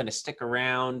 I'm going to stick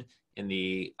around in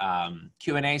the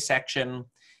Q&A section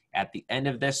at the end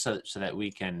of this so that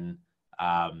we can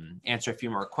answer a few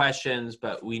more questions,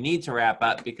 but we need to wrap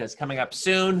up because coming up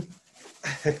soon,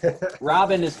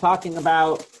 Robin is talking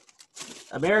about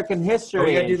American history.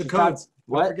 We got to do the codes.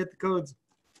 What? Don't forget the codes.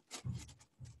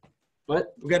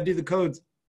 What? We got to do the codes.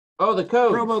 Oh, the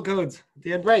code. Promo codes. At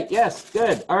the end. Right. Yes.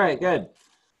 Good. All right. Good.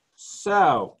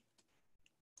 So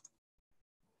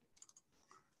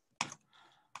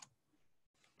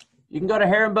you can go to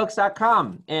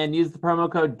heronbooks.com and use the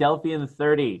promo code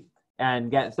Delphian30 and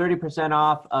get 30%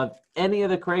 off of any of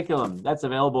the curriculum that's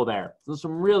available there. So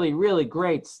some really, really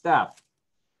great stuff.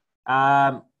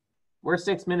 We're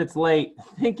 6 minutes late.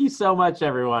 Thank you so much,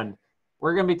 everyone.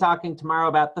 We're going to be talking tomorrow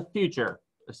about the future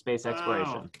of space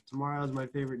exploration. Tomorrow is my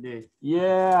favorite day.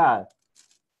 Yeah.